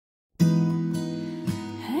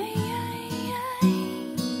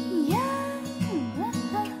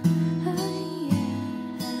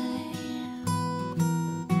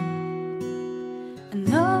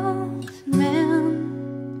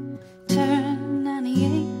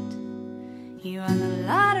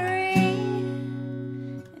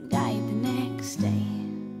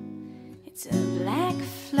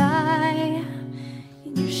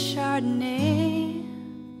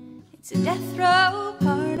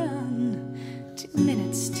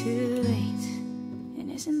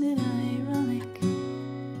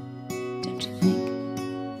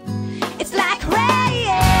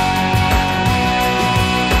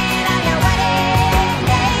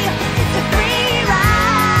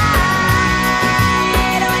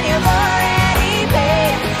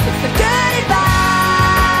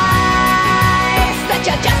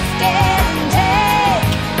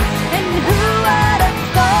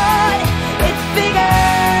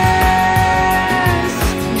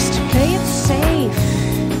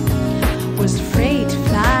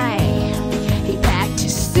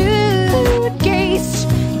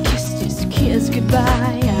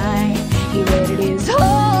goodbye. He waited his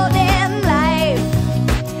whole damn life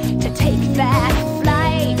to take that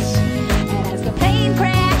flight, and as the plane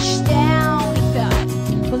crashed down, he thought,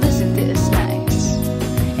 well, isn't this nice?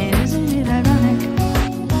 And isn't it ironic?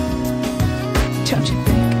 Don't you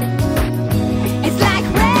think? It's like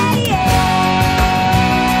rain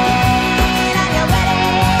on your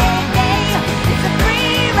wedding day. It's a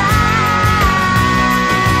free ride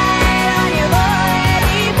on your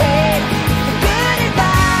already paid. Good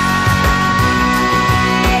advice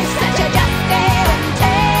that you just didn't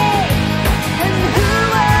take. And who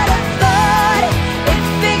would have thought it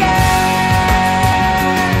figures?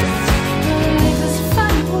 Life is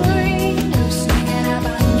funny, boy. You're sneaking up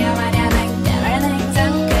on you when you think everything's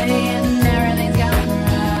okay and everything's going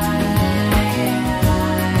right.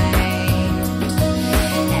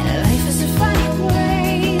 And life is a funny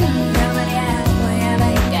way. Coming out when you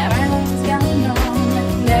think everything's going wrong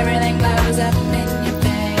and everything blows up in your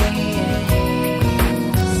face.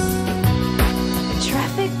 The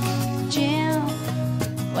traffic jam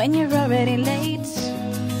when you're already late.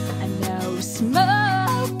 A no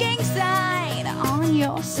smoking sign on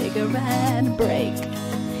your cigarette break.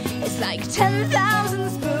 It's like 10,000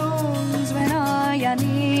 spoons when all you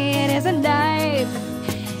need is a knife.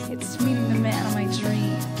 It's meeting the man of my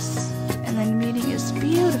dreams and then meeting his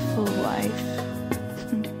beautiful wife.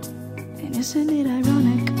 And isn't it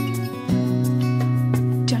ironic?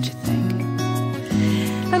 Don't you think?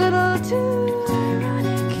 A little too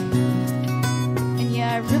ironic. And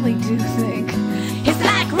yeah, I really do think it's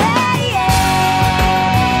like rain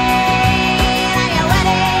on your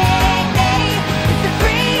wedding day. It's a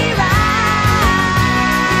free ride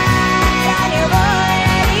on your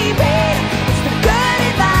already paid. It's the good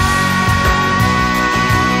advice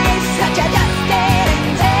that you just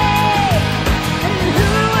didn't take. And who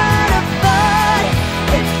would have thought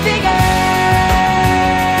it figures?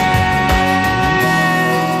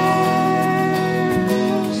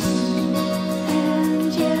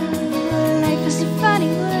 And yeah, life is a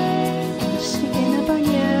funny way, sneaking up on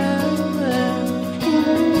you.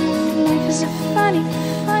 And life is a funny